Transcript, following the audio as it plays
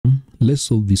Let's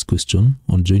solve this question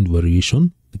on joint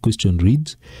variation. The question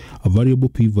reads, a variable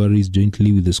p varies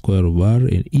jointly with the square of r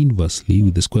and inversely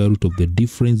with the square root of the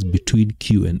difference between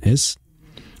q and s.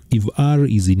 If r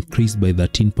is increased by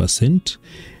 13%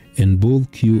 and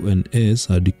both q and s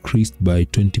are decreased by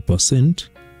 20%,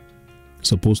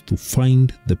 supposed to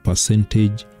find the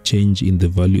percentage change in the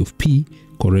value of p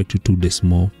correct to 2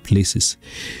 decimal places.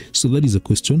 So that is a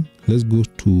question. Let's go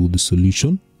to the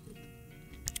solution.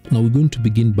 Now we're going to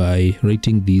begin by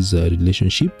writing this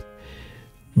relationship.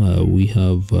 We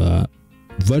have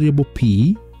variable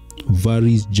p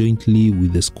varies jointly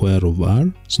with the square of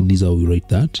r. So this is how we write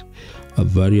that. A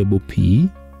variable p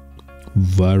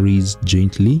varies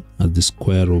jointly as the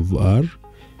square of r.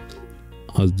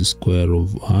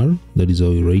 That is how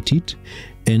we write it.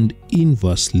 And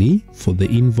inversely, for the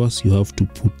inverse you have to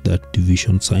put that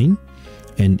division sign,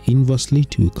 and inversely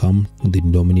it will come in the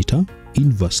denominator.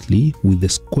 Inversely with the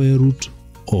square root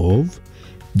of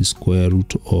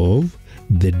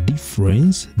the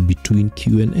difference between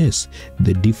q and s.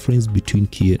 The difference between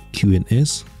q and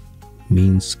s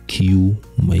means q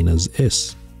minus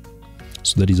s.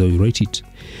 So that is how you write it.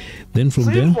 Then from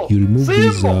there you remove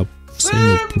this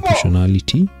sign of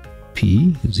proportionality.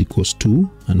 P is equals to,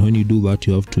 and when you do that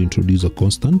you have to introduce a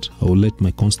constant. I will let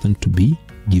my constant to be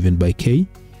given by k.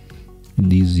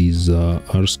 This is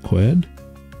r squared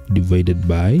divided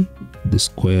by the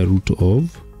square root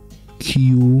of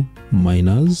q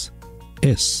minus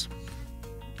s.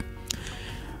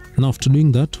 Now after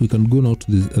doing that, we can go now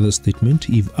to the other statement.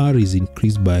 If r is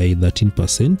increased by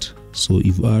 13%, so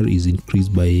if r is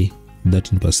increased by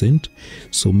 13%,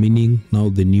 so meaning now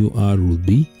the new r will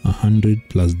be 100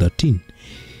 plus 13.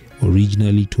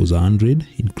 Originally it was 100,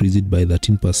 increase it by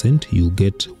 13%, you'll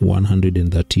get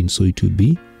 113. So it will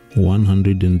be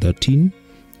 113%,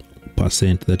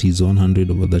 that is 100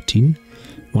 over 13,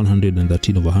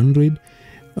 113 over 100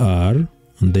 r,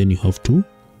 and then you have to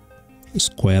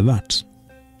square that.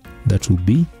 That will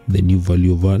be the new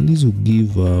value of r. This will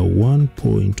give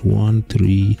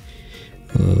 1.13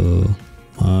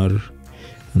 r,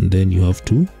 and then you have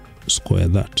to square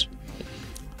that.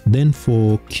 Then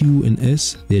for q and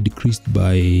s, they are decreased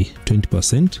by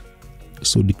 20%.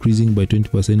 So decreasing by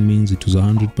 20% means it was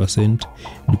 100%,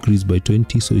 decreased by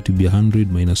 20, so it will be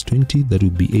 100 minus 20, that will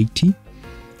be 80.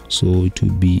 So it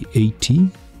will be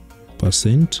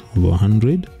 80% over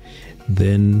 100.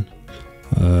 Then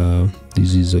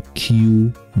this is a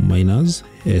q minus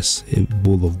s,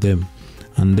 both of them,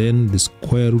 and then the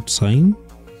square root sign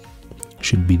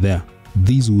should be there.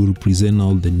 These will represent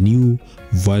now the new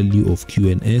value of q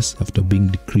and s after being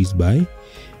decreased by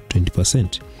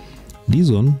 20%.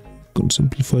 This one can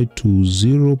simplify to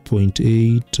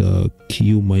 0.8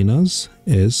 q minus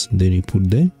s, then you put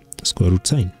the square root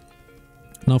sign.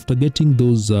 Now after getting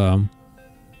those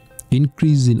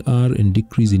increase in r and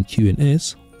decrease in q and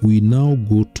s, we now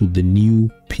go to the new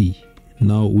p.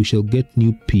 Now we shall get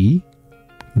new p.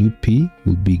 New p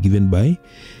will be given by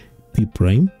p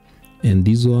prime, and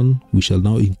this one we shall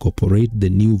now incorporate the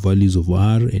new values of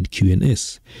r and q and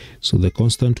s. So the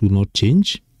constant will not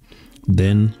change.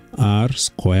 Then r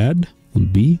squared will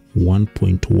be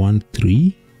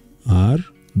 1.13 r,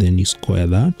 then you square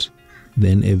that,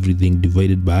 then everything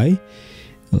divided by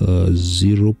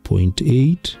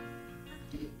 0.8,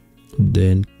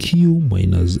 then q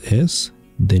minus s,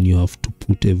 then you have to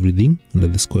put everything under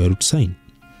the square root sign.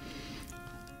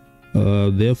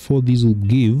 Therefore this will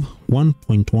give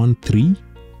 1.13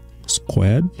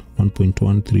 squared.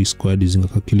 1.13 squared using a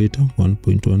calculator,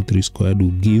 1.13 squared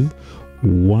will give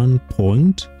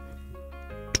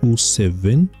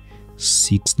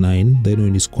 1.2769. Then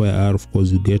when you square r, of course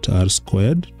you get r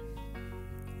squared.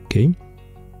 Okay,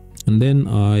 and then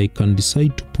I can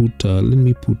decide to put let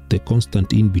me put the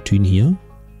constant in between here.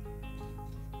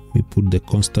 We put the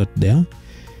constant there,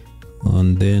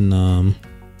 and then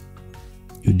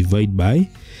you divide by.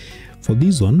 For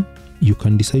this one you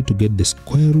can decide to get the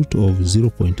square root of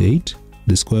 0.8.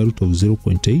 The square root of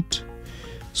 0.8,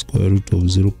 square root of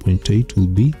 0.8 will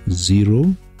be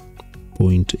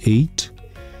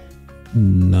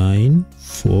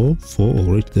 0.8944, or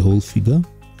write the whole figure,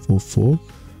 44,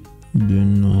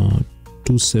 then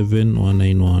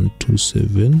 27191,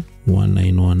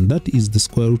 27191. That is the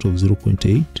square root of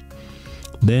 0.8.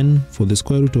 Then for the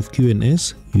square root of q and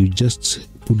s, you just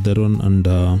put that on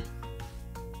under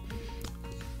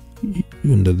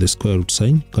the square root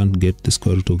sign. Can't get the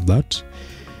square root of that.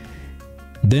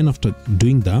 Then after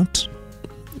doing that,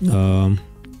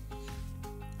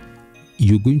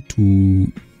 you're going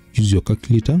to use your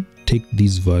calculator, take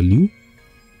this value,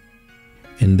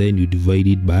 and then you divide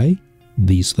it by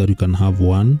this, so that you can have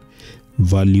one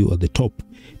value at the top.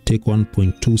 take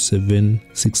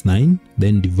 1.2769,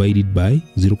 then divide it by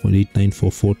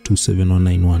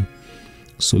 0.89442791.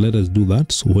 So let us do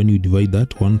that. So when you divide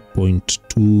that,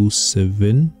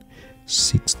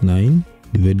 1.2769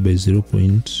 divided by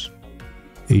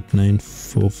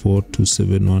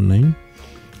 0.89442719,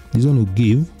 this one will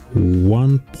give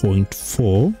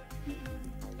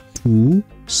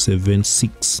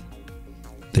 1.4276.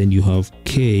 Then you have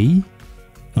k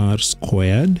r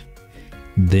squared,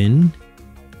 then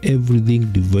everything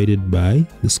divided by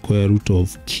the square root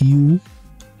of q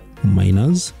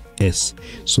minus s.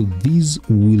 So this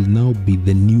will now be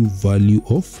the new value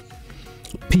of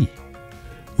p.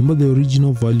 Remember, the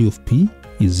original value of p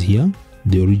is here,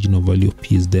 the original value of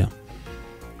p is there.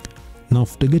 Now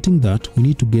after getting that, we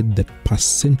need to get the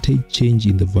percentage change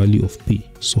in the value of p.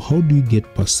 So how do you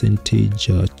get percentage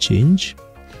change?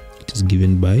 It is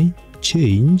given by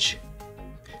change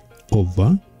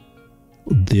over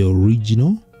the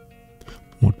original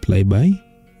multiplied by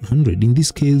 100. In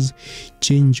this case,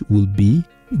 change will be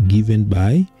given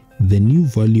by the new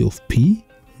value of p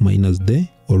minus the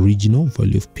original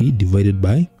value of p divided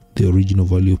by the original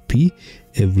value of p,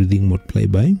 everything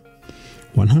multiplied by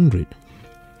 100.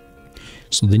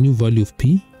 So the new value of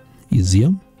p is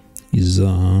here,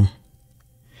 the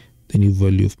new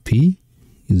value of p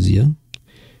is here.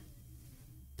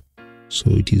 So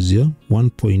it is here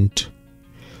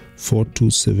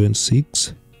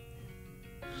 1.4276.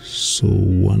 So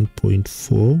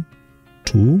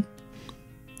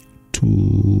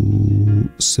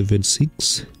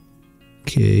 1.4276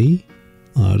 k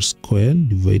r squared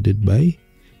divided by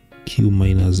q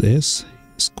minus s,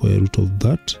 square root of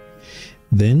that.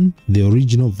 Then the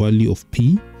original value of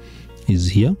p is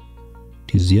here,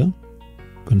 it is here, you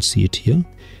can see it here.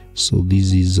 So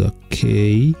this is a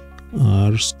k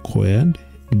r squared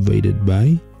divided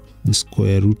by the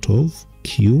square root of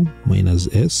q minus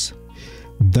s.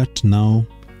 That now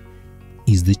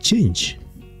is the change,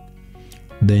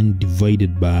 then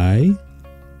divided by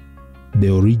the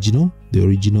original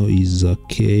is a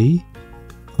k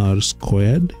r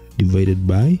squared divided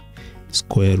by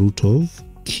square root of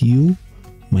q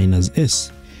minus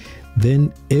s.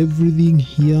 Then everything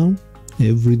here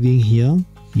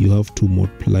you have to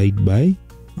multiply it by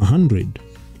 100.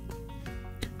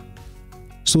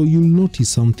 So you'll notice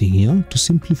something here. To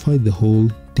simplify the whole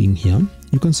thing here,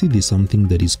 you can see there's something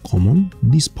that is common.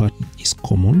 This part is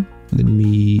common. Let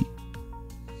me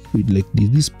read like this.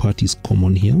 This part is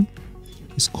common here.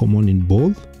 It's common in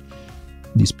both.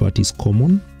 This part is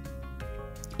common.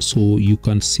 So you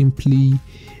can simply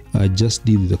just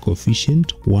deal with the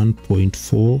coefficient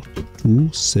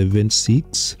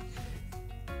 1.4276.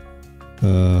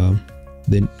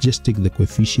 Then just take the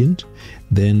coefficient,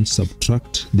 then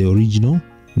subtract the original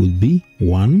will be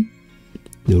 1.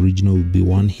 The original will be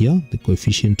 1 here, the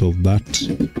coefficient of that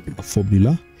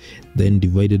formula, then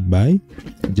divided by,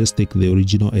 just take the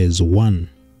original as 1,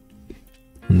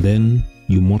 and then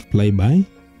you multiply by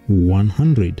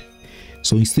 100.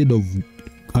 So instead of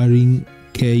carrying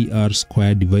k r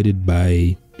squared divided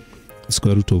by the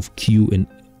square root of q and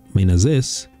minus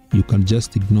s, you can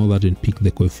just ignore that and pick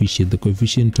the coefficient. The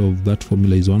coefficient of that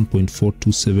formula is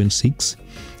 1.4276.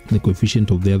 The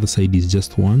coefficient of the other side is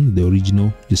just 1. The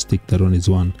original, just take that one as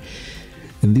 1.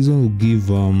 And this one will give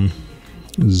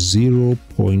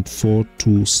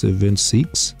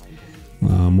 0.4276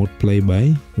 multiplied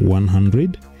by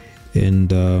 100.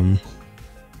 And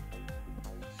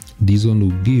this one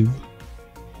will give,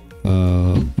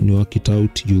 when you work it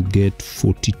out, you get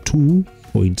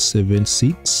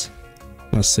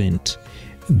 42.76%.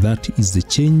 That is the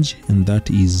change, and that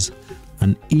is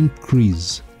an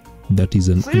increase. That is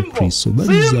an increase. So that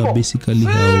is basically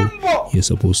how you're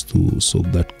supposed to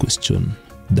solve that question.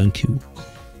 Thank you.